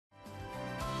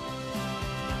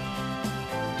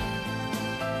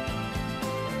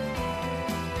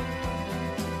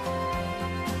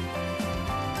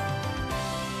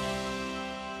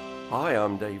Hi,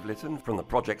 I'm Dave Litton from the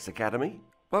Projex Academy.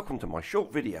 Welcome to my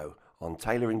short video on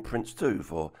tailoring PRINCE2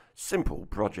 for simple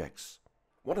projects.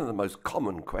 One of the most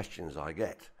common questions I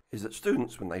get is that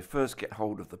students, when they first get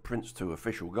hold of the PRINCE2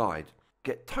 official guide,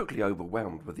 get totally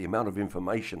overwhelmed with the amount of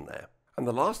information there. And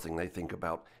the last thing they think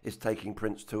about is taking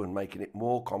PRINCE2 and making it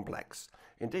more complex.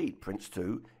 Indeed,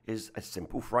 PRINCE2 is a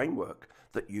simple framework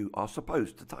that you are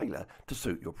supposed to tailor to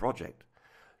suit your project.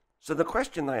 So the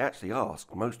question they actually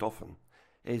ask most often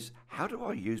is, how do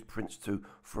I use PRINCE2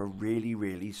 for a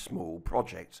really small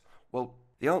project? Well,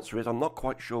 the answer is I'm not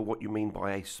quite sure what you mean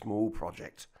by a small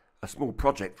project. A small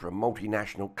project for a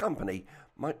multinational company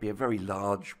might be a very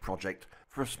large project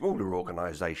for a smaller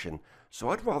organisation, so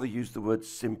I'd rather use the word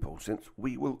simple, since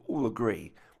we will all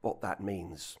agree what that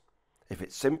means. If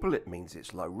it's simple, it means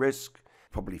it's low risk,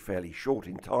 probably fairly short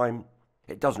in time,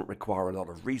 it doesn't require a lot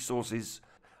of resources,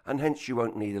 and hence you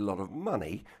won't need a lot of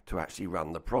money to actually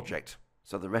run the project.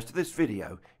 So the rest of this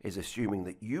video is assuming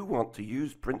that you want to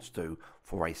use PRINCE2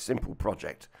 for a simple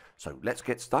project. So let's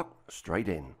get stuck straight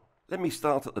in. Let me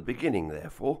start at the beginning,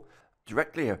 therefore.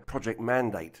 Directly a project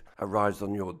mandate arrives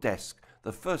on your desk.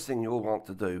 The first thing you'll want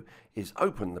to do is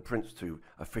open the PRINCE2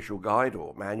 official guide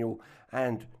or manual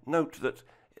and note that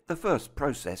the first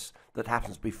process that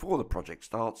happens before the project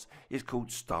starts is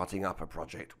called starting up a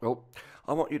project. Well,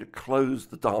 I want you to close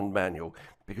the darn manual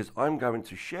because I'm going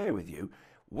to share with you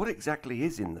what exactly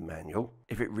is in the manual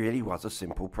if it really was a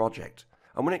simple project.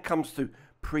 And when it comes to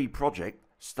pre-project,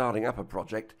 starting up a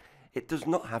project, it does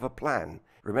not have a plan.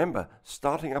 Remember,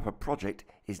 starting up a project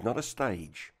is not a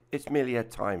stage, it's merely a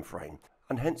time frame,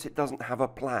 and hence it doesn't have a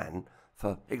plan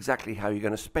for exactly how you're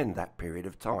going to spend that period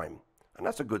of time. And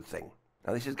that's a good thing.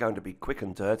 Now this is going to be quick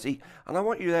and dirty, and I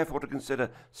want you therefore to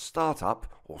consider startup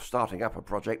or starting up a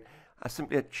project as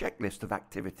simply a checklist of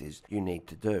activities you need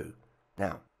to do.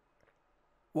 Now,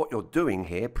 what you're doing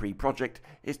here, pre-project,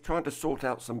 is trying to sort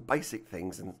out some basic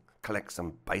things and collect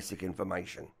some basic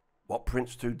information. What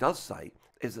PRINCE2 does say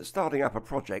is that starting up a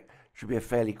project should be a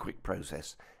fairly quick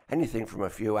process, anything from a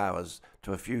few hours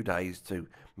to a few days to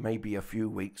maybe a few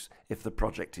weeks if the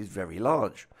project is very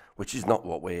large, which is not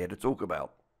what we're here to talk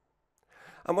about.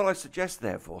 And what I suggest,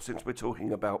 therefore, since we're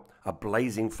talking about a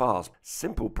blazing fast,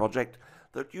 simple project,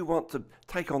 that you want to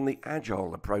take on the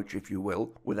agile approach, if you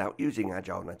will, without using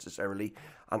agile necessarily,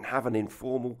 and have an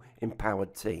informal,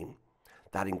 empowered team.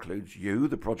 That includes you,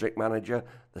 the project manager,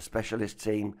 the specialist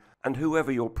team, and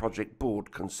whoever your project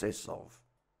board consists of.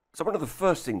 So one of the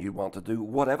first things you want to do,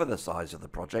 whatever the size of the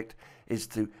project, is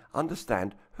to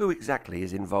understand who exactly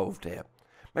is involved here.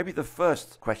 Maybe the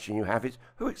first question you have is,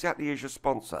 who exactly is your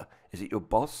sponsor? Is it your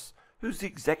boss? Who's the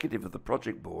executive of the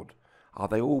project board? Are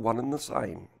they all one and the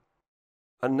same?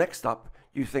 And next up,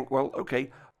 you think, well,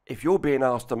 okay, if you're being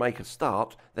asked to make a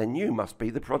start, then you must be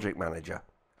the project manager.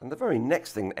 And the very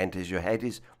next thing that enters your head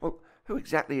is, well, who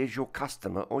exactly is your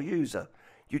customer or user?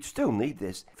 You'd still need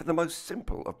this for the most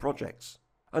simple of projects.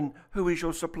 And who is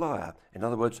your supplier? In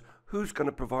other words, who's going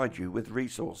to provide you with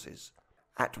resources?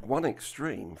 At one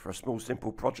extreme, for a small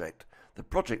simple project, the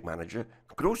project manager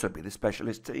could also be the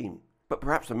specialist team. But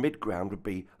perhaps a mid-ground would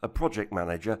be a project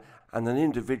manager and an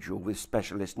individual with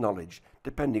specialist knowledge,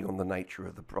 depending on the nature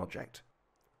of the project.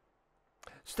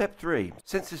 Step 3.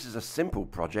 Since this is a simple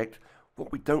project,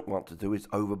 what we don't want to do is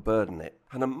overburden it.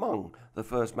 And among the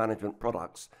first management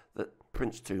products that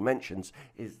PRINCE2 mentions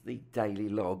is the daily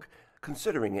log,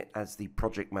 considering it as the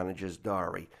project manager's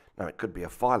diary. Now it could be a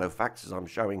file of facts as I'm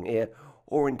showing here,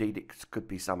 or indeed it could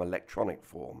be some electronic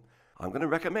form. I'm going to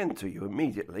recommend to you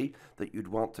immediately that you'd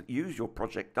want to use your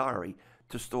project diary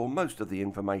to store most of the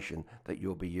information that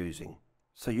you'll be using.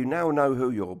 So you now know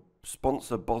who your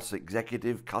sponsor, boss,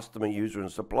 executive, customer, user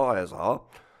and suppliers are,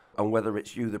 and whether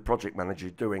it's you, the project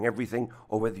manager, doing everything,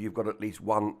 or whether you've got at least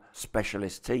one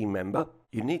specialist team member.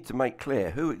 You need to make clear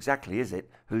who exactly is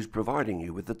it who's providing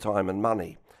you with the time and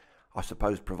money. I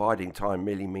suppose providing time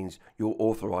merely means you're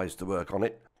authorised to work on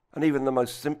it, and even the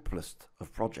most simplest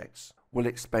of projects will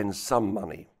expend some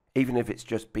money, even if it's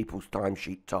just people's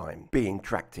timesheet time being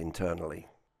tracked internally.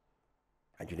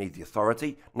 And you need the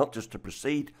authority, not just to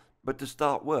proceed, but to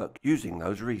start work using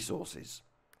those resources.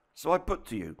 So I put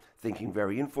to you, thinking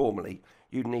very informally,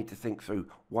 you need to think through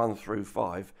 1 through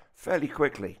 5 fairly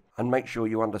quickly and make sure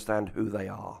you understand who they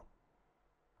are.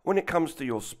 When it comes to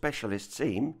your specialist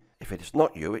team, if it's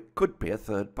not you, it could be a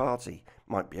third party.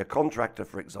 Might be a contractor,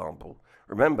 for example.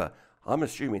 Remember, I'm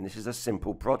assuming this is a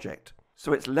simple project,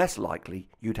 so it's less likely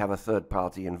you'd have a third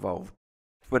party involved.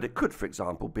 But it could, for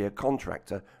example, be a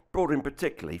contractor brought in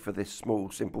particularly for this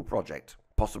small, simple project,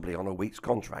 possibly on a week's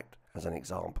contract, as an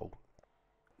example.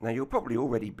 Now, you'll probably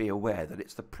already be aware that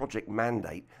it's the project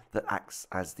mandate that acts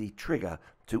as the trigger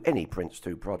to any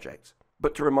PRINCE2 project.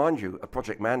 But to remind you, a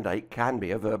project mandate can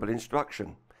be a verbal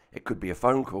instruction. It could be a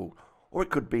phone call, or it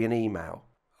could be an email.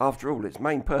 After all, its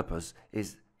main purpose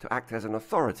is to act as an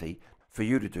authority for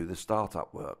you to do the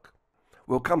startup work.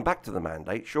 We'll come back to the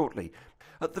mandate shortly.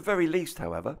 At the very least,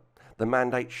 however, the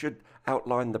mandate should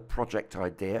outline the project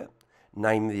idea,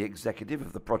 name the executive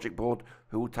of the project board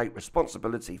who will take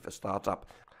responsibility for startup,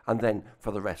 and then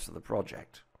for the rest of the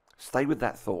project. Stay with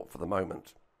that thought for the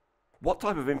moment. What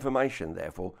type of information,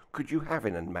 therefore, could you have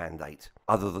in a mandate,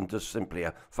 other than just simply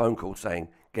a phone call saying,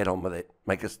 get on with it,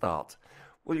 make a start?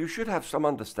 Well, you should have some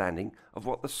understanding of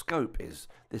what the scope is.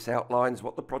 This outlines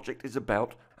what the project is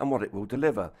about and what it will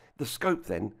deliver. The scope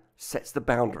then sets the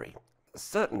boundary.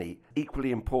 Certainly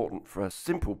equally important for a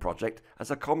simple project as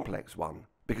a complex one,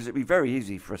 because it'd be very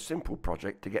easy for a simple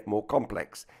project to get more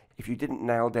complex if you didn't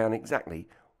nail down exactly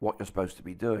what you're supposed to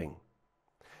be doing.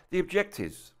 The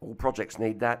objectives, all projects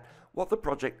need that, what the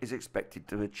project is expected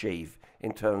to achieve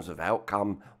in terms of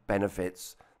outcome,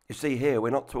 benefits. You see here, we're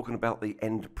not talking about the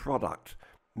end product,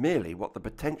 merely what the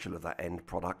potential of that end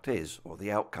product is, or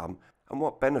the outcome, and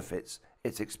what benefits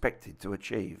it's expected to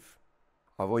achieve.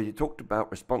 I've already talked about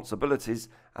responsibilities,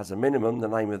 as a minimum the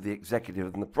name of the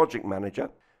executive and the project manager,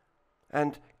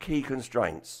 and key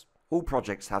constraints. All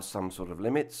projects have some sort of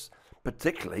limits,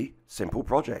 particularly simple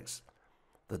projects.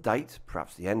 The date,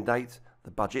 perhaps the end date,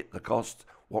 the budget, the cost,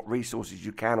 what resources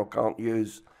you can or can't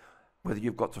use, whether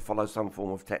you've got to follow some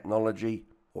form of technology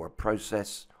or a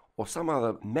process or some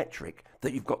other metric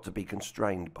that you've got to be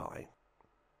constrained by.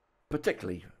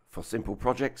 Particularly for simple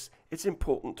projects, it's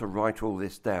important to write all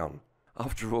this down.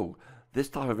 After all, this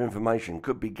type of information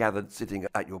could be gathered sitting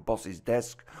at your boss's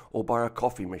desk or by a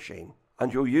coffee machine,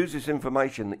 and you'll use this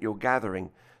information that you're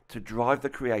gathering to drive the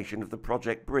creation of the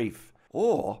project brief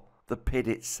or the PID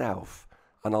itself,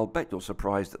 and I'll bet you're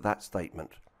surprised at that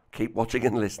statement. Keep watching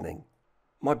and listening.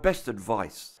 My best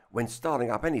advice when starting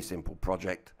up any simple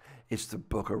project is to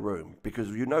book a room, because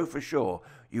you know for sure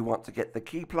you want to get the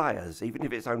key players, even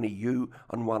if it's only you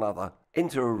and one other,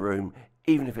 into a room,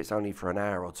 even if it's only for an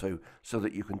hour or two, so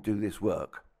that you can do this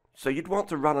work. So you'd want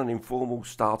to run an informal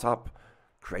startup,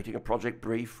 creating a project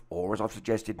brief, or as I've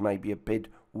suggested, maybe a PID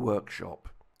workshop.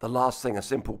 The last thing a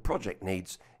simple project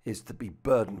needs is to be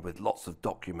burdened with lots of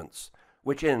documents,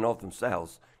 which in and of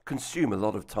themselves consume a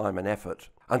lot of time and effort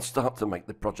and start to make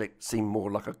the project seem more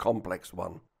like a complex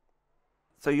one.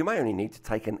 So you may only need to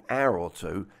take an hour or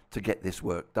two to get this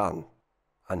work done.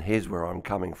 And here's where I'm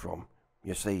coming from.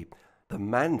 You see, the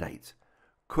mandate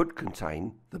could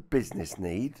contain the business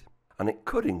need, and it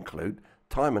could include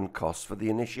time and costs for the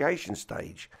initiation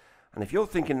stage. And if you're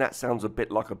thinking that sounds a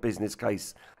bit like a business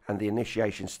case and the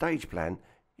initiation stage plan,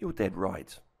 you're dead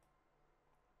right.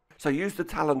 So use the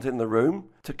talent in the room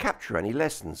to capture any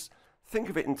lessons. Think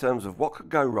of it in terms of what could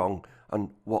go wrong and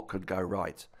what could go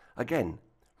right. Again,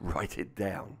 write it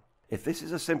down. If this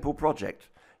is a simple project,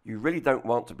 you really don't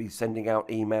want to be sending out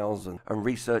emails and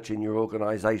researching your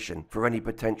organisation for any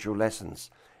potential lessons.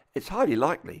 It's highly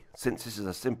likely, since this is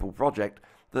a simple project,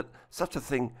 that such a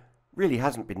thing really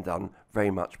hasn't been done very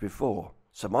much before.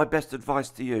 So my best advice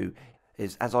to you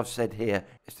is, as I've said here,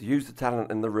 is to use the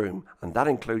talent in the room, and that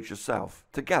includes yourself,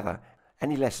 to gather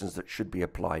any lessons that should be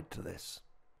applied to this.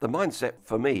 The mindset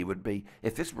for me would be,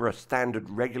 if this were a standard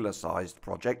regular sized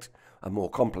project, a more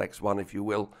complex one if you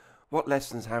will, what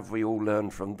lessons have we all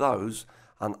learned from those,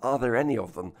 and are there any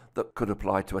of them that could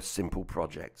apply to a simple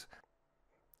project?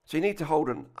 So you need to hold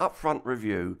an upfront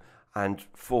review and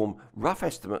form rough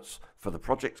estimates for the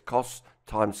project's costs,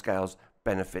 timescales,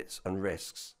 benefits and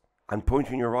risks, and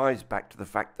pointing your eyes back to the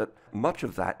fact that much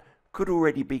of that could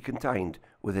already be contained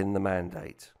within the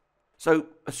mandate. So,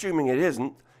 assuming it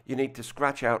isn't, you need to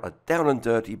scratch out a down and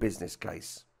dirty business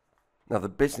case. Now, the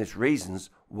business reasons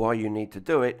why you need to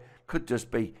do it could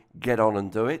just be get on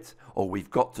and do it, or we've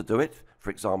got to do it, for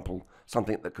example,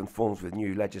 something that conforms with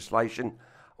new legislation,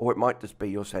 or it might just be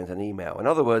you're sent an email. In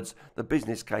other words, the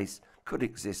business case could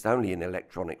exist only in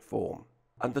electronic form.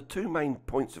 And the two main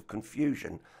points of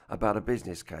confusion about a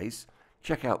business case,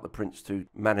 check out the PRINCE2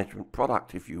 management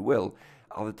product if you will,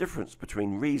 are the difference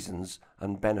between reasons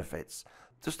and benefits.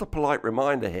 Just a polite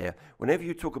reminder here, whenever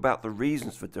you talk about the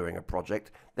reasons for doing a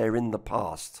project, they're in the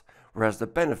past, whereas the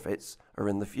benefits are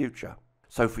in the future.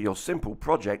 So for your simple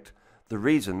project, the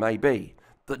reason may be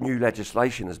that new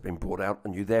legislation has been brought out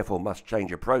and you therefore must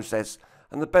change your process,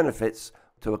 and the benefits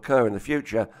to occur in the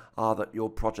future are that your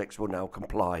projects will now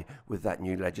comply with that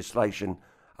new legislation,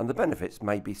 and the benefits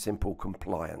may be simple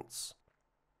compliance.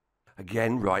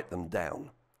 Again, write them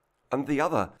down. And the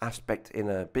other aspect in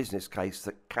a business case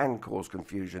that can cause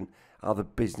confusion are the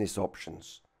business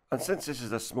options. And since this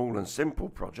is a small and simple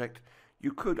project,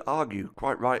 you could argue,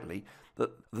 quite rightly,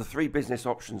 that the 3 business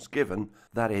options given,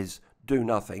 that is, do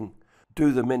nothing,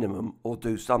 do the minimum, or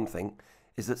do something,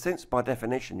 is that since by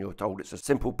definition you're told it's a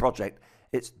simple project,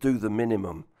 it's do the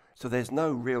minimum. So there's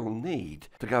no real need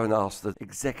to go and ask the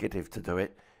executive to do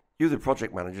it. You, the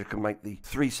project manager, can make the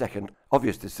 3-second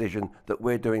obvious decision that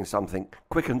we're doing something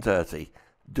quick and dirty.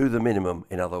 Do the minimum,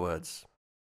 in other words.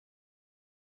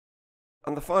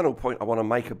 And the final point I want to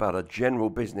make about a general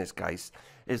business case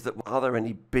is that are there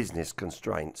any business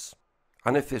constraints?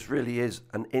 And if this really is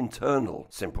an internal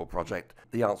simple project,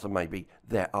 the answer may be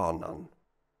there are none.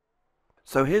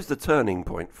 So here's the turning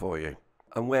point for you,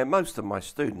 and where most of my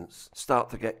students start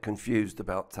to get confused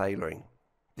about tailoring.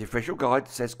 The official guide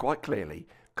says quite clearly,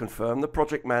 confirm the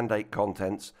project mandate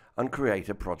contents and create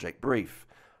a project brief.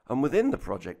 And within the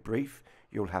project brief,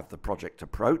 you'll have the project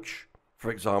approach, for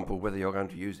example, whether you're going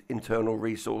to use internal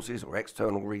resources or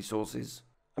external resources.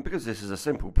 And because this is a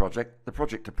simple project, the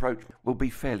project approach will be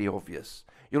fairly obvious.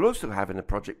 You'll also have in the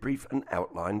project brief an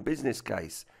outline business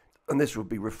case, and this will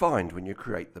be refined when you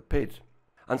create the PID.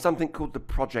 And something called the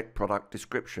project product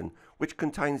description, which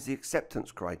contains the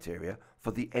acceptance criteria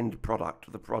for the end product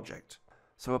of the project.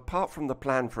 So apart from the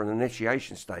plan for an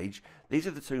initiation stage, these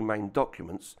are the 2 main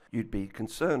documents you'd be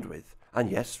concerned with.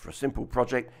 And yes, for a simple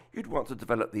project, you'd want to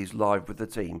develop these live with the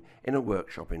team in a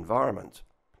workshop environment.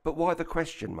 But why the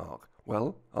question mark?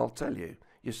 Well, I'll tell you.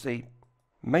 You see,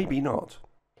 maybe not.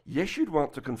 Yes, you'd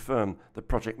want to confirm the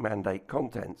project mandate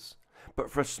contents,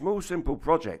 but for a small simple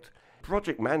project,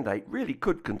 project mandate really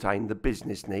could contain the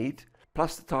business need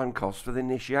plus the time cost for the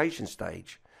initiation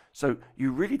stage. So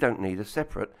you really don't need a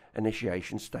separate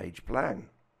initiation stage plan.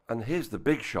 And here's the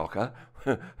big shocker.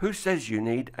 Who says you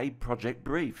need a project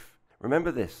brief?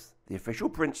 Remember this, the official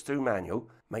PRINCE2 manual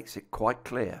makes it quite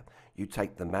clear. You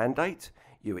take the mandate,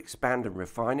 you expand and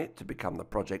refine it to become the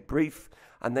project brief,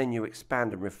 and then you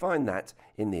expand and refine that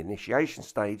in the initiation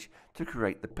stage to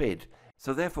create the PID.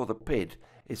 So therefore the PID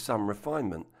is some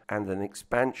refinement and an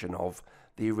expansion of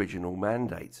the original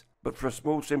mandate. But for a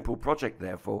small simple project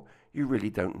therefore, you really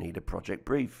don't need a project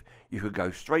brief. You could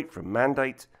go straight from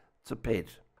mandate to PID.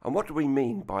 And what do we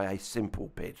mean by a simple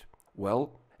PID?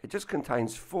 Well, it just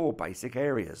contains 4 basic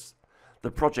areas.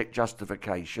 The project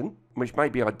justification, which may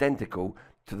be identical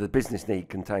to the business need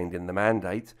contained in the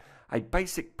mandate, a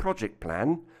basic project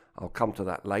plan, I'll come to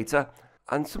that later,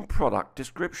 and some product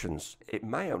descriptions. It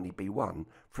may only be one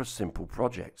for a simple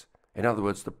project. In other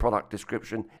words, the product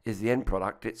description is the end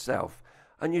product itself,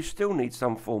 and you still need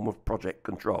some form of project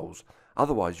controls,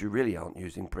 otherwise you really aren't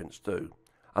using PRINCE2,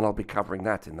 and I'll be covering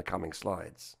that in the coming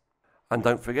slides. And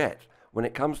don't forget, when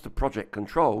it comes to project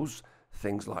controls,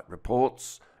 things like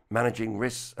reports, managing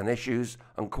risks and issues,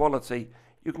 and quality,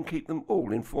 you can keep them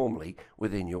all informally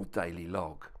within your daily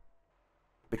log.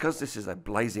 Because this is a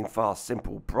blazing fast,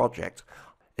 simple project,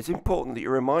 it's important that you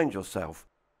remind yourself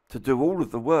to do all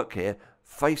of the work here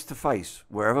face to face,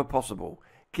 wherever possible.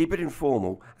 Keep it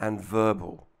informal and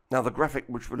verbal. Now, the graphic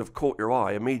which would have caught your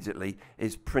eye immediately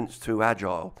is PRINCE2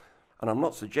 Agile. And I'm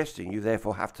not suggesting you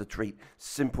therefore have to treat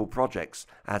simple projects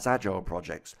as agile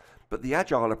projects, but the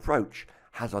agile approach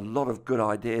has a lot of good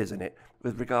ideas in it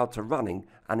with regard to running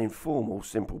an informal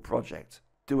simple project.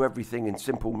 Do everything in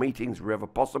simple meetings wherever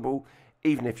possible,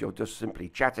 even if you're just simply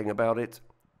chatting about it.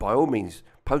 By all means,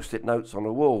 post-it notes on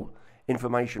a wall,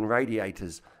 information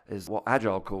radiators is what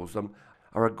Agile calls them,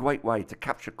 are a great way to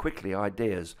capture quickly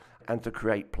ideas and to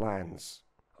create plans.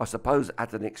 I suppose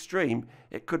at an extreme,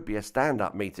 it could be a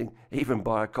stand-up meeting, even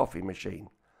by a coffee machine.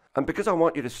 And because I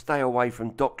want you to stay away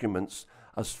from documents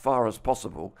as far as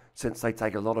possible, since they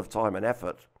take a lot of time and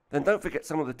effort, then don't forget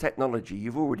some of the technology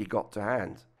you've already got to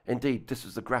hand. Indeed, just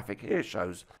as the graphic here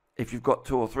shows, if you've got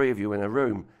 2 or 3 of you in a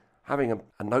room, having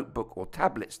a notebook or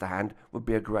tablets to hand would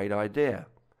be a great idea.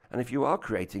 And if you are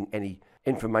creating any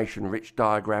information-rich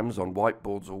diagrams on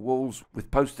whiteboards or walls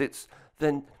with post-its,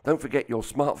 then don't forget your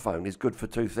smartphone is good for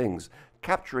 2 things: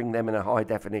 capturing them in a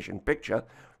high-definition picture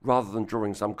rather than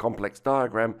drawing some complex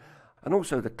diagram, and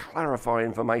also to clarify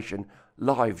information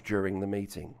live during the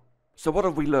meeting. So what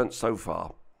have we learnt so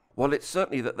far? Well, it's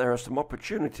certainly that there are some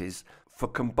opportunities for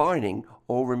combining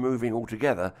or removing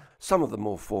altogether some of the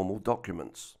more formal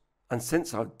documents. And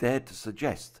since I've dared to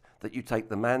suggest that you take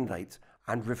the mandate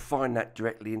and refine that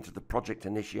directly into the project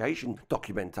initiation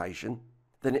documentation,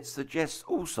 then it suggests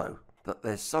also that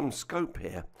there's some scope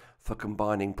here for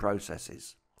combining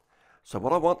processes. So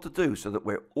what I want to do, so that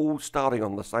we're all starting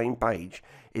on the same page,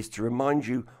 is to remind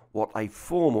you what a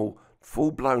formal,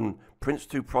 full-blown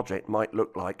PRINCE2 project might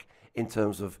look like in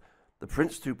terms of the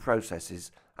PRINCE2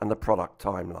 processes and the product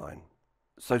timeline.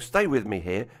 So stay with me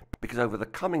here, because over the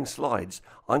coming slides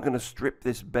I'm going to strip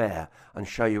this bare and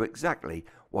show you exactly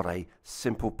what a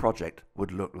simple project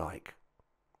would look like.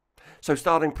 So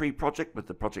starting pre-project with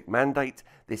the project mandate,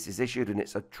 this is issued and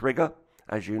it's a trigger,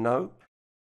 as you know.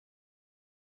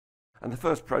 And the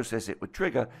first process it would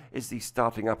trigger is the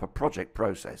starting up a project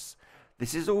process.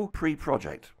 This is all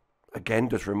pre-project. Again,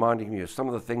 just reminding you of some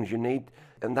of the things you need,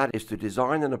 and that is to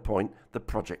design and appoint the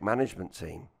project management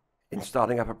team. In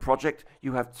starting up a project,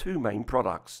 you have two main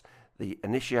products, the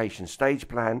initiation stage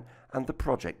plan and the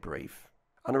project brief.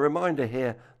 And a reminder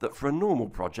here that for a normal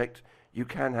project, you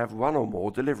can have one or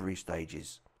more delivery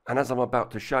stages. And as I'm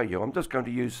about to show you, I'm just going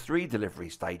to use 3 delivery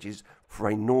stages for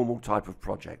a normal type of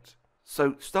project.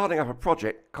 So starting up a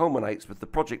project culminates with the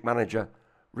project manager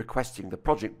requesting the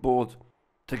project board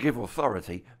to give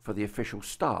authority for the official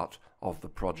start of the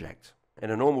project.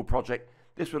 In a normal project,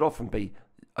 this would often be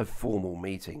a formal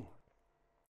meeting.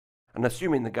 And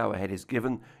assuming the go-ahead is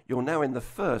given, you're now in the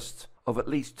first of at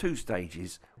least 2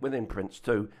 stages within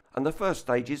PRINCE2, and the first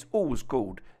stage is always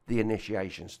called the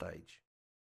initiation stage.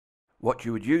 What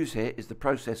you would use here is the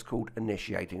process called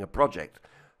initiating a project,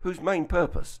 whose main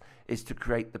purpose is to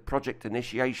create the project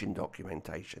initiation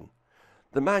documentation.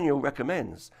 The manual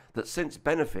recommends that since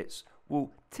benefits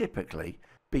will typically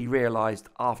be realised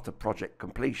after project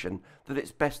completion, that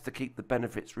it's best to keep the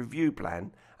benefits review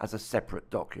plan as a separate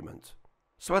document.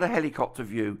 So at a helicopter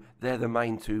view, they're the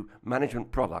main 2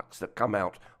 management products that come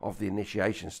out of the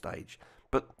initiation stage.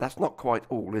 But that's not quite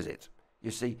all, is it?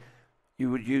 You see, you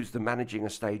would use the managing a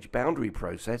stage boundary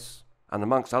process, and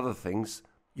amongst other things,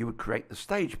 you would create the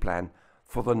stage plan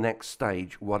for the next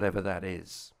stage, whatever that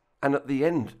is. And at the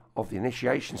end of the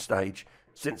initiation stage,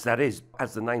 since that is,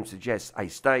 as the name suggests, a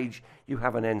stage, you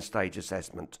have an end stage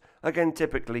assessment. Again,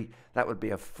 typically, that would be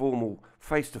a formal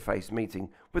face-to-face meeting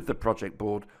with the project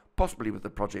board, possibly with the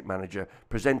project manager,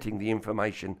 presenting the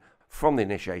information from the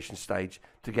initiation stage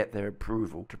to get their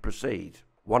approval to proceed.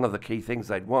 One of the key things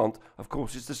they'd want, of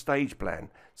course, is the stage plan,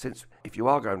 since if you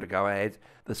are going to go ahead,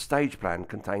 the stage plan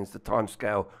contains the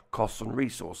timescale, costs and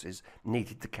resources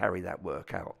needed to carry that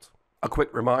work out. A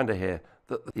quick reminder here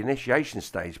that the initiation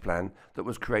stage plan that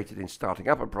was created in starting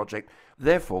up a project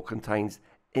therefore contains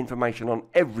information on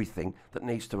everything that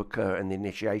needs to occur in the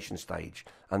initiation stage,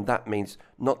 and that means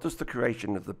not just the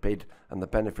creation of the PID and the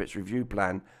benefits review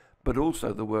plan, but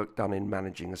also the work done in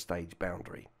managing a stage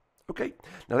boundary. Okay,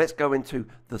 now let's go into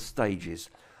the stages.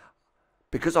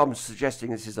 Because I'm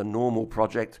suggesting this is a normal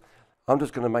project, I'm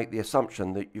just going to make the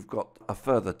assumption that you've got a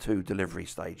further 2 delivery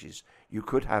stages. You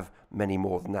could have many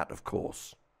more than that, of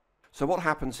course. So what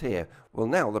happens here? Well,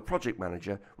 now the project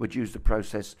manager would use the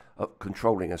process of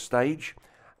controlling a stage,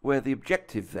 where the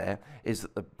objective there is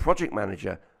that the project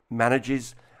manager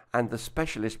manages and the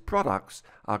specialist products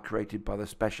are created by the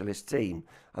specialist team,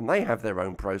 and they have their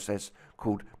own process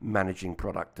called managing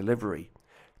product delivery.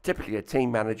 Typically a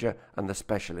team manager and the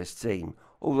specialist team,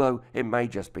 although it may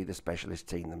just be the specialist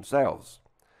team themselves.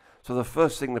 So the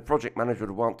first thing the project manager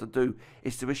would want to do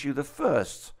is to issue the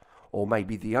first, or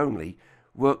maybe the only,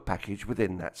 work package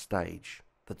within that stage.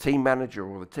 The team manager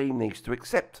or the team needs to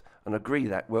accept and agree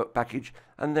that work package,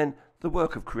 and then the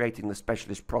work of creating the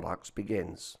specialist products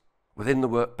begins. Within the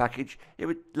work package, it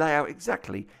would lay out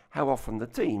exactly how often the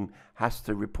team has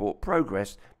to report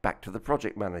progress back to the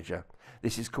project manager.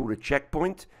 This is called a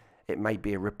checkpoint. It may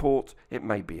be a report, it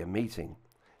may be a meeting.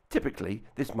 Typically,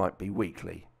 this might be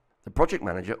weekly. The project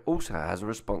manager also has a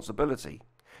responsibility.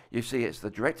 You see, it's the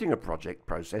directing a project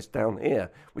process down here,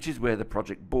 which is where the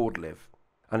project board live.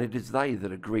 And it is they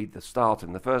that agreed the start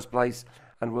in the first place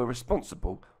and were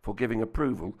responsible for giving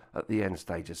approval at the end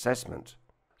stage assessment.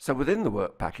 So within the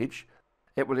work package,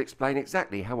 it will explain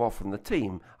exactly how often the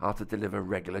team are to deliver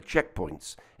regular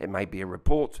checkpoints. It may be a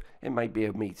report, it may be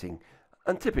a meeting,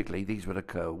 and typically these would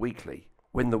occur weekly.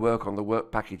 When the work on the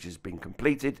work package has been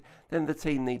completed, then the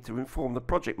team need to inform the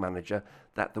project manager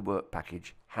that the work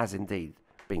package has indeed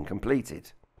been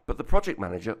completed. But the project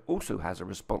manager also has a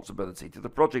responsibility to the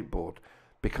project board.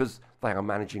 Because they are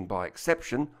managing by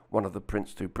exception, one of the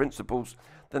PRINCE2 principles,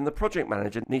 then the project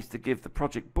manager needs to give the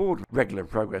project board regular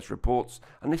progress reports,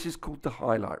 and this is called the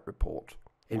highlight report.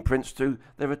 In PRINCE2,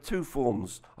 there are 2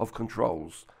 forms of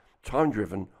controls,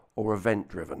 time-driven or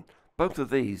event-driven. Both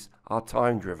of these are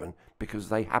time-driven because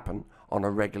they happen on a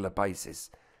regular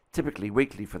basis, typically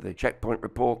weekly for the checkpoint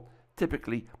report,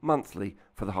 typically monthly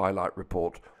for the highlight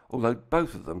report, although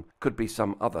both of them could be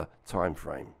some other time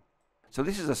frame. So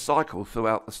this is a cycle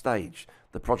throughout the stage,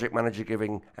 the project manager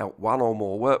giving out 1 or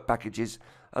more work packages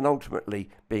and ultimately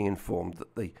being informed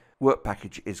that the work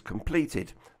package is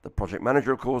completed. The project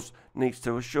manager, of course, needs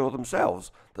to assure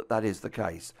themselves that that is the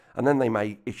case, and then they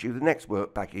may issue the next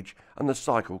work package and the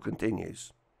cycle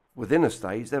continues. Within a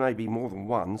stage, there may be more than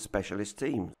one specialist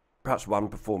team, perhaps one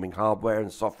performing hardware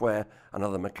and software,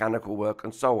 another mechanical work,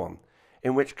 and so on,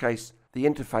 in which case the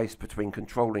interface between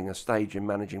controlling a stage and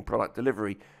managing product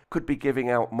delivery could be giving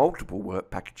out multiple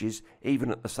work packages even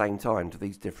at the same time to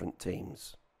these different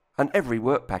teams. And every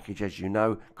work package, as you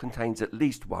know, contains at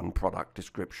least one product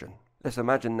description. Let's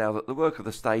imagine now that the work of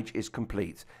the stage is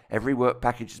complete. Every work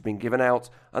package has been given out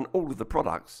and all of the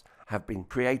products have been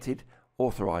created,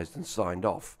 authorized and signed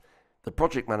off. The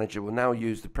project manager will now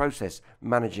use the process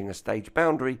managing a stage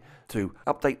boundary to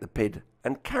update the PID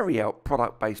and carry out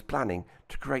product-based planning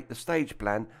to create the stage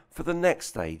plan for the next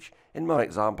stage. In my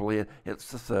example here, it's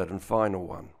the third and final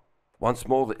one. Once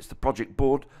more, it's the project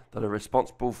board that are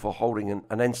responsible for holding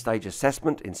an end stage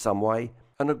assessment in some way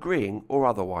and agreeing or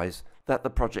otherwise that the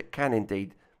project can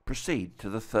indeed proceed to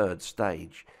the third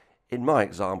stage. In my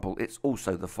example, it's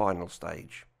also the final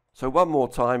stage. So one more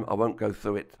time, I won't go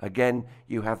through it again.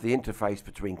 You have the interface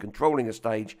between controlling a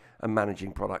stage and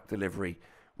managing product delivery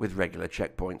with regular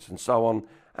checkpoints and so on,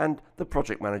 and the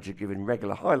project manager giving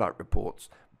regular highlight reports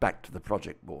back to the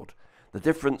project board. The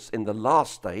difference in the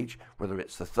last stage, whether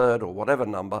it's the third or whatever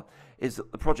number, is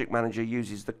that the project manager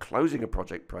uses the closing a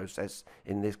project process,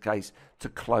 in this case, to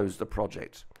close the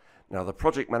project. Now, the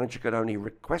project manager can only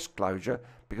request closure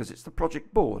because it's the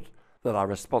project board that are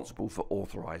responsible for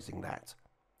authorizing that.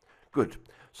 Good.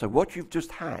 So what you've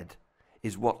just had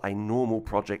is what a normal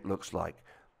project looks like.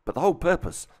 But the whole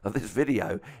purpose of this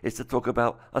video is to talk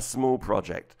about a small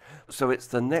project. So it's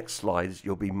the next slides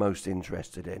you'll be most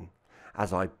interested in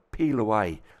as I peel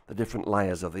away the different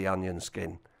layers of the onion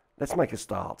skin. Let's make a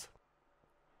start.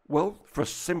 Well, for a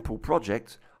simple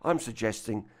project, I'm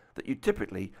suggesting that you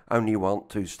typically only want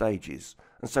 2 stages.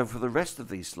 And so for the rest of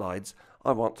these slides,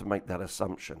 I want to make that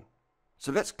assumption.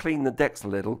 So let's clean the decks a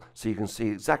little so you can see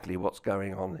exactly what's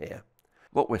going on here.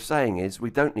 What we're saying is we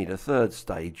don't need a third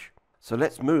stage. So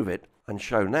let's move it and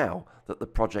show now that the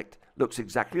project looks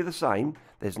exactly the same.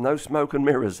 There's no smoke and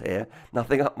mirrors here,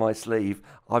 nothing up my sleeve.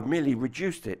 I've merely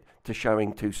reduced it to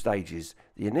showing 2 stages,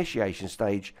 the initiation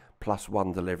stage plus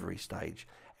 1 delivery stage.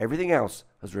 Everything else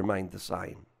has remained the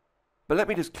same. But let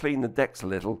me just clean the decks a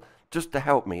little just to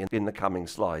help me in the coming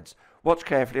slides. Watch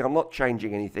carefully, I'm not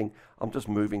changing anything, I'm just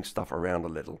moving stuff around a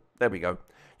little. There we go.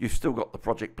 You've still got the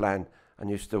project plan and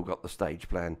you've still got the stage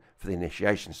plan for the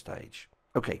initiation stage.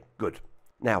 Okay, good.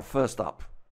 Now, first up,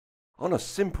 on a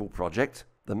simple project,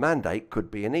 the mandate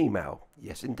could be an email.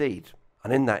 Yes, indeed.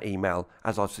 And in that email,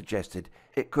 as I've suggested,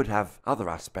 it could have other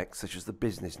aspects such as the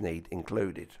business need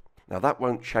included. Now, that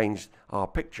won't change our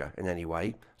picture in any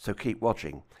way, so keep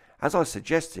watching. As I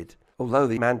suggested, although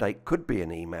the mandate could be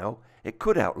an email, it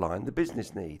could outline the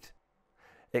business need.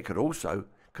 It could also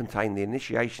contain the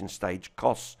initiation stage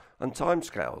costs and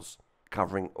timescales,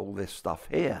 covering all this stuff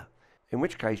here, in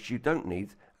which case you don't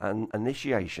need an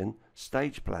initiation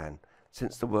stage plan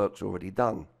since the work's already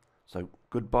done. So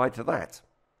goodbye to that.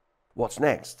 What's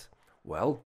next?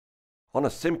 Well, on a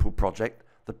simple project,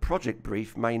 the project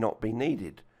brief may not be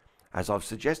needed. As I've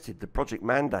suggested, the project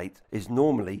mandate is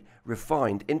normally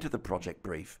refined into the project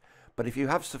brief, but if you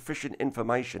have sufficient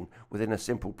information within a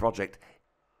simple project,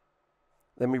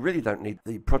 then we really don't need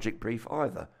the project brief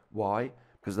either. Why?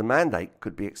 Because the mandate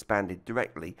could be expanded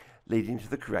directly, leading to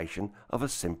the creation of a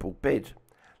simple PID.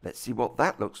 Let's see what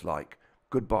that looks like.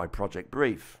 Goodbye project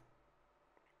brief.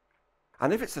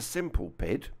 And if it's a simple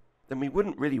PID, then we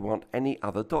wouldn't really want any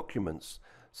other documents.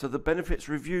 So the benefits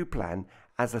review plan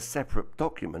as a separate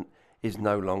document is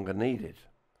no longer needed.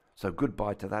 So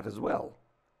goodbye to that as well.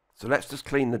 So let's just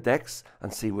clean the decks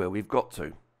and see where we've got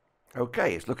to.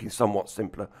 Okay, it's looking somewhat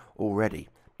simpler already,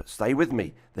 but stay with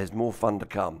me, there's more fun to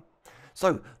come.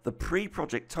 So the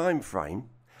pre-project time frame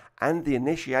and the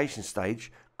initiation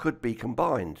stage could be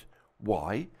combined.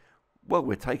 Why? Well,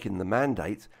 we're taking the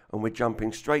mandate and we're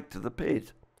jumping straight to the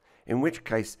PID, in which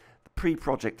case the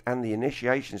pre-project and the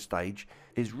initiation stage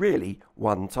is really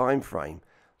one time frame.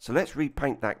 So let's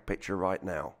repaint that picture right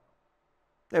now.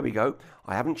 There we go.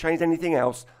 I haven't changed anything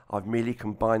else. I've merely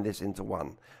combined this into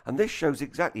one. And this shows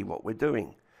exactly what we're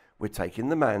doing. We're taking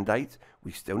the mandate,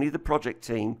 we still need the project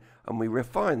team, and we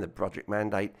refine the project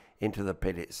mandate into the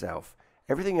PID itself.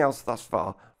 Everything else thus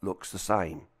far looks the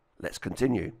same. Let's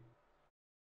continue.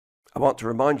 I want to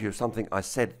remind you of something I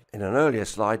said in an earlier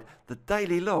slide. The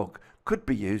daily log could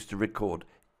be used to record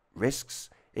risks,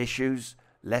 issues,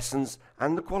 lessons,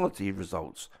 and the quality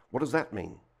results. What does that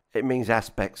mean? It means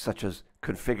aspects such as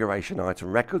configuration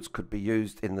item records could be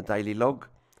used in the daily log.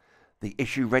 The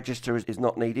issue register is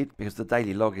not needed because the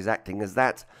daily log is acting as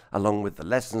that, along with the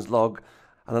lessons log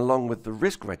and along with the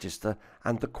risk register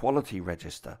and the quality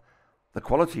register. The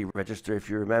quality register, if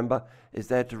you remember, is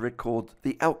there to record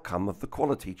the outcome of the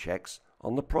quality checks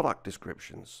on the product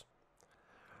descriptions.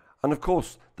 And of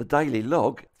course, the daily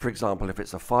log, for example, if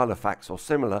it's a Filofax or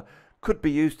similar, could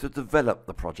be used to develop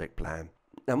the project plan.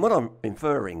 Now, what I'm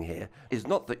inferring here is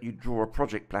not that you draw a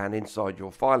project plan inside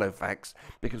your Filofax,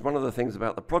 because one of the things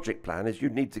about the project plan is you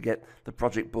need to get the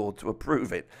project board to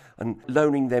approve it, and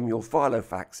loaning them your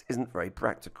Filofax isn't very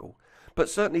practical. But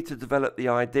certainly to develop the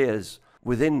ideas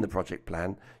within the project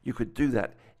plan, you could do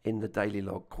that in the daily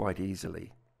log quite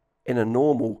easily. In a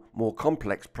normal, more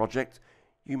complex project,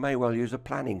 you may well use a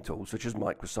planning tool such as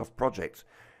Microsoft Project.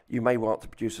 You may want to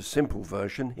produce a simple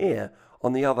version here.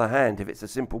 On the other hand, if it's a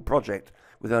simple project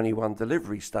with only one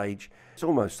delivery stage, it's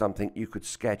almost something you could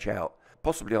sketch out,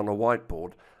 possibly on a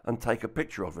whiteboard, and take a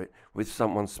picture of it with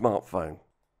someone's smartphone.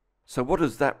 So what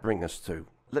does that bring us to?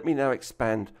 Let me now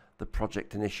expand the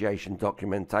project initiation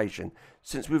documentation.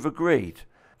 Since we've agreed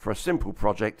for a simple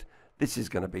project, this is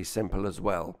going to be simple as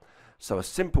well. So a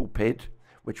simple PID,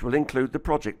 which will include the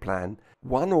project plan,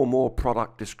 one or more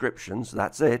product descriptions,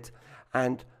 that's it,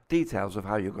 and details of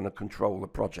how you're going to control the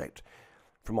project.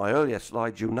 From my earlier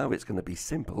slides, you'll know it's going to be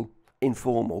simple,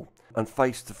 informal, and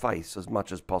face-to-face as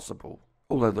much as possible.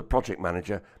 Although the project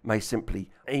manager may simply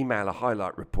email a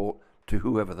highlight report to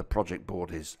whoever the project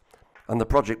board is. And the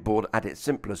project board at its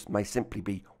simplest may simply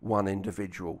be one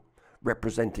individual,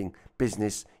 representing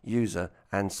business, user,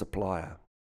 and supplier.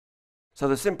 So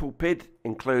the simple PID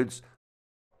includes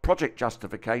project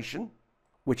justification,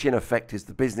 which in effect is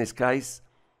the business case,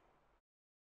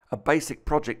 a basic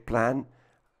project plan,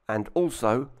 and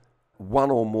also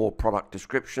one or more product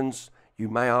descriptions. You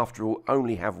may after all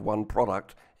only have one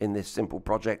product in this simple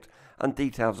project, and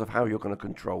details of how you're going to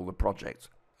control the project.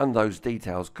 And those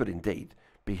details could indeed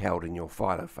be held in your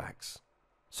Filofax.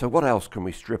 So what else can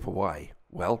we strip away?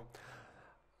 Well,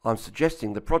 I'm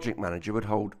suggesting the project manager would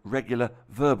hold regular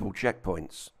verbal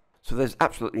checkpoints. So there's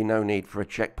absolutely no need for a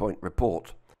checkpoint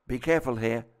report. Be careful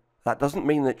here. That doesn't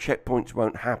mean that checkpoints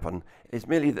won't happen. It's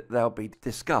merely that they'll be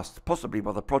discussed, possibly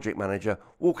by the project manager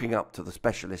walking up to the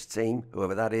specialist team,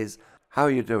 whoever that is. How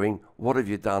are you doing? What have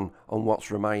you done? And what's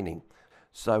remaining?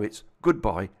 So it's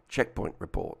goodbye checkpoint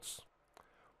reports.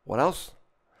 What else?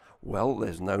 Well,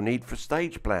 there's no need for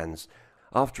stage plans.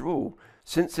 After all,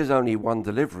 since there's only one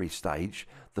delivery stage,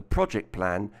 the project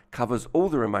plan covers all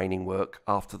the remaining work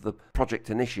after the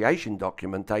project initiation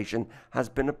documentation has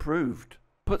been approved.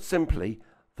 Put simply,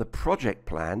 the project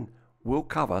plan will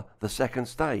cover the second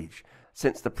stage,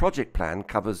 since the project plan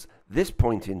covers this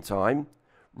point in time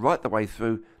right the way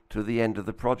through to the end of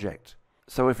the project.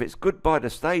 So if it's goodbye to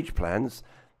stage plans,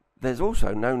 there's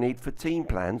also no need for team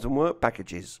plans and work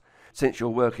packages, since you're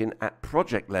working at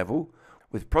project level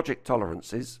with project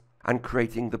tolerances and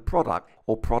creating the product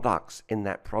or products in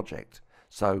that project.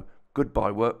 So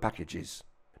goodbye work packages.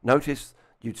 Notice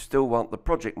you'd still want the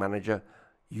project manager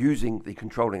using the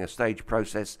controlling a stage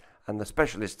process and the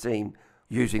specialist team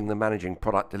using the managing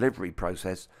product delivery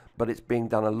process, but it's being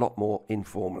done a lot more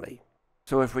informally.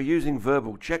 So if we're using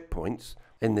verbal checkpoints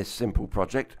in this simple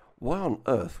project, why on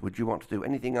earth would you want to do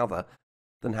anything other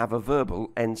than have a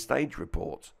verbal end stage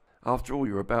report? After all,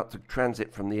 you're about to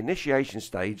transit from the initiation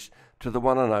stage to the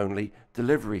one and only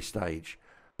delivery stage.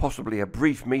 Possibly a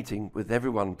brief meeting with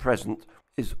everyone present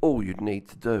is all you'd need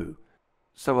to do.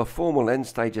 So a formal end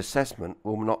stage assessment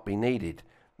will not be needed,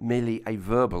 merely a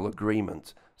verbal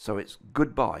agreement. So it's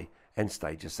goodbye end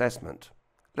stage assessment.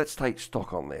 Let's take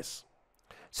stock on this.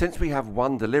 Since we have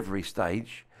one delivery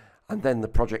stage and then the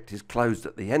project is closed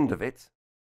at the end of it,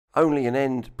 only an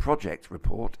end project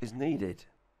report is needed.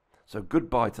 So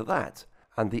goodbye to that,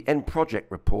 and the end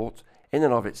project report in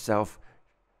and of itself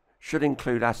should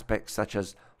include aspects such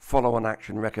as follow-on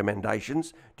action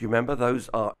recommendations. Do you remember those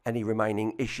are any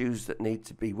remaining issues that need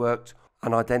to be worked,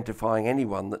 and identifying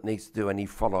anyone that needs to do any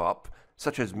follow-up,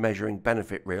 such as measuring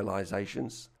benefit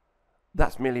realizations.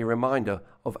 That's merely a reminder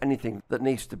of anything that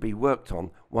needs to be worked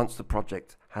on once the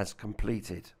project has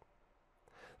completed.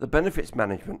 The benefits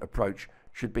management approach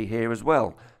should be here as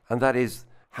well, and that is,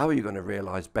 how are you going to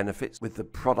realize benefits with the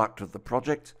product of the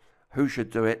project, who should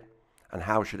do it, and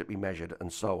how should it be measured,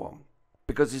 and so on.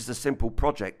 Because it's a simple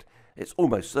project, it's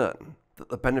almost certain that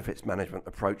the benefits management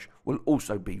approach will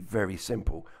also be very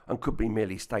simple and could be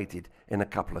merely stated in a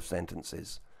couple of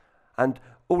sentences. And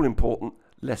all important,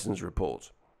 lessons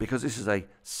report. Because this is a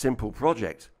simple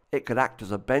project, it could act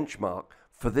as a benchmark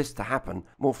for this to happen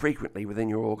more frequently within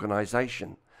your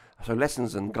organization. So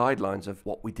lessons and guidelines of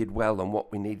what we did well and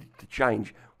what we needed to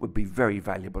change would be very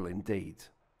valuable indeed.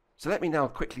 So let me now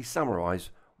quickly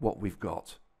summarize what we've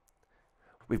got.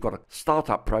 We've got a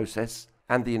startup process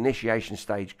and the initiation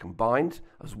stage combined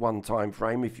as one time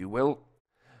frame, if you will.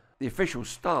 The official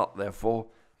start, therefore,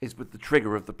 is with the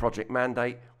trigger of the project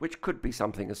mandate, which could be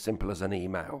something as simple as an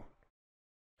email.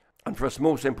 And for a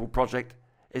small, simple project,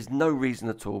 there's no reason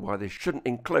at all why this shouldn't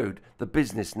include the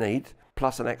business need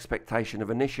plus an expectation of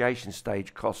initiation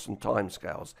stage costs and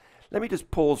timescales. Let me just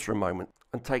pause for a moment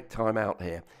and take time out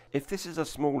here. If this is a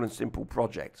small and simple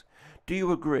project, do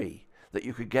you agree that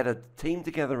you could get a team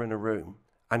together in a room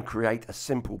and create a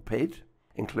simple PID,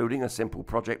 including a simple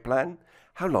project plan?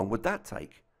 How long would that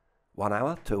take? 1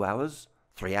 hour, 2 hours,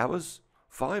 3 hours,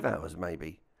 5 hours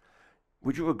maybe?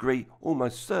 Would you agree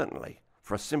almost certainly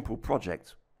for a simple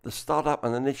project, the startup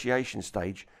and initiation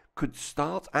stage could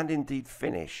start and indeed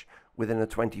finish within a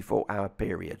 24-hour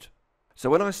period? So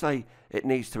when I say it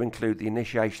needs to include the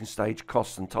initiation stage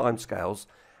costs and timescales,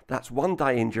 that's 1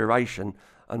 day in duration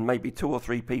and maybe 2 or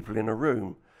 3 people in a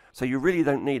room. So you really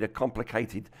don't need a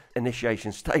complicated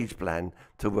initiation stage plan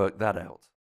to work that out.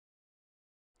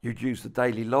 You'd use the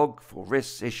daily log for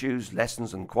risks, issues,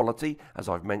 lessons and quality, as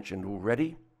I've mentioned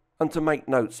already, and to make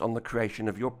notes on the creation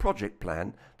of your project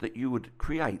plan that you would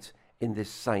create in this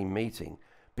same meeting,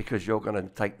 because you're going to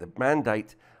take the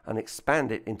mandate and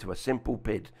expand it into a simple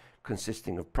PID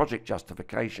consisting of project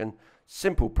justification,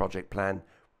 simple project plan,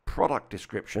 product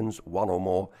descriptions, 1 or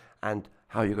more, and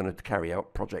how you're going to carry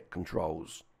out project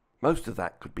controls. Most of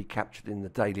that could be captured in the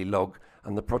daily log,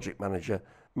 and the project manager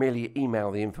merely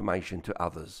email the information to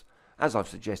others. As I've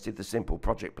suggested, the simple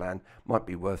project plan might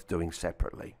be worth doing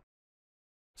separately.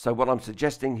 So what I'm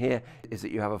suggesting here is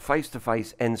that you have a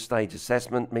face-to-face end stage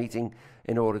assessment meeting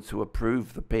in order to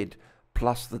approve the PID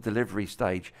plus the delivery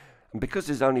stage. And because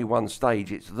there's only one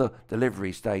stage, it's the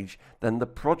delivery stage, then the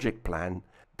project plan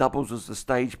doubles as the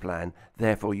stage plan,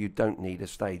 therefore you don't need a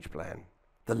stage plan.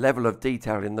 The level of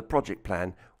detail in the project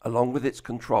plan, along with its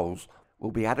controls,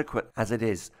 will be adequate as it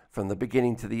is from the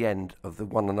beginning to the end of the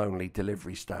one and only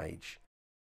delivery stage.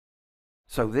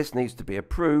 So this needs to be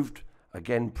approved,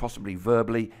 again possibly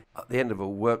verbally, at the end of a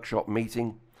workshop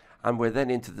meeting, and we're then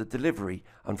into the delivery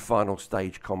and final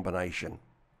stage combination.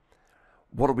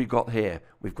 What have we got here?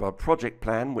 We've got a project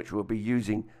plan which we'll be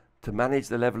using to manage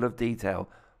the level of detail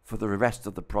for the rest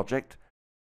of the project.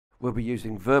 We'll be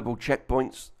using verbal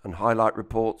checkpoints and highlight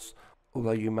reports,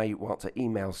 although you may want to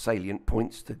email salient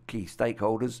points to key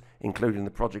stakeholders, including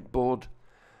the project board.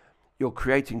 You're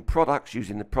creating products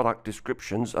using the product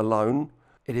descriptions alone.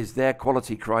 It is their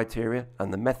quality criteria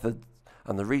and the methods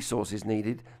and the resources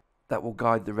needed that will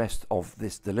guide the rest of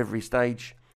this delivery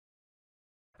stage.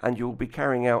 And you'll be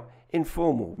carrying out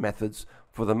informal methods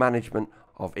for the management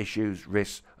of issues,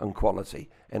 risks and quality.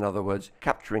 In other words,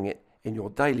 capturing it in your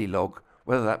daily log,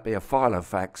 whether that be a file of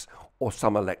facts or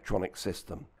some electronic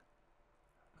system.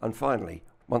 And finally,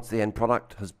 once the end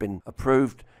product has been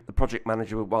approved, the project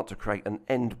manager will want to create an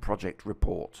end project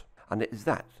report, and it is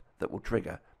that will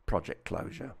trigger project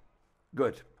closure.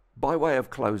 Good. By way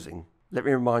of closing, let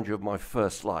me remind you of my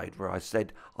first slide where I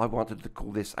said I wanted to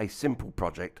call this a simple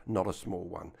project, not a small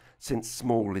one, since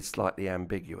small is slightly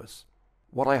ambiguous.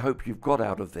 What I hope you've got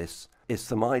out of this is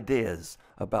some ideas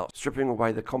about stripping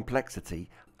away the complexity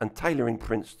and tailoring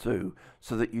PRINCE2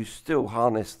 so that you still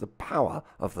harness the power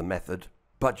of the method,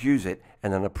 but use it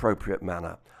in an appropriate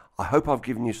manner. I hope I've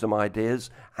given you some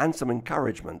ideas and some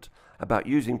encouragement about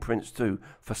using PRINCE2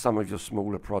 for some of your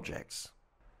smaller projects.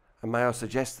 And may I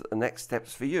suggest that the next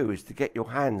steps for you is to get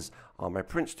your hands on my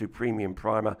PRINCE2 Premium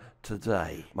Primer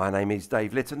today. My name is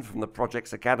Dave Litton from the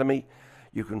Projex Academy.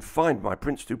 You can find my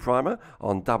PRINCE2 Primer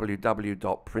on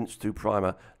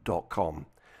www.prince2primer.com.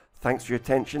 Thanks for your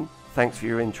attention, thanks for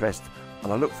your interest,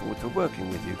 and I look forward to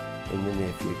working with you in the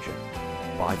near future.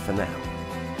 Bye for now.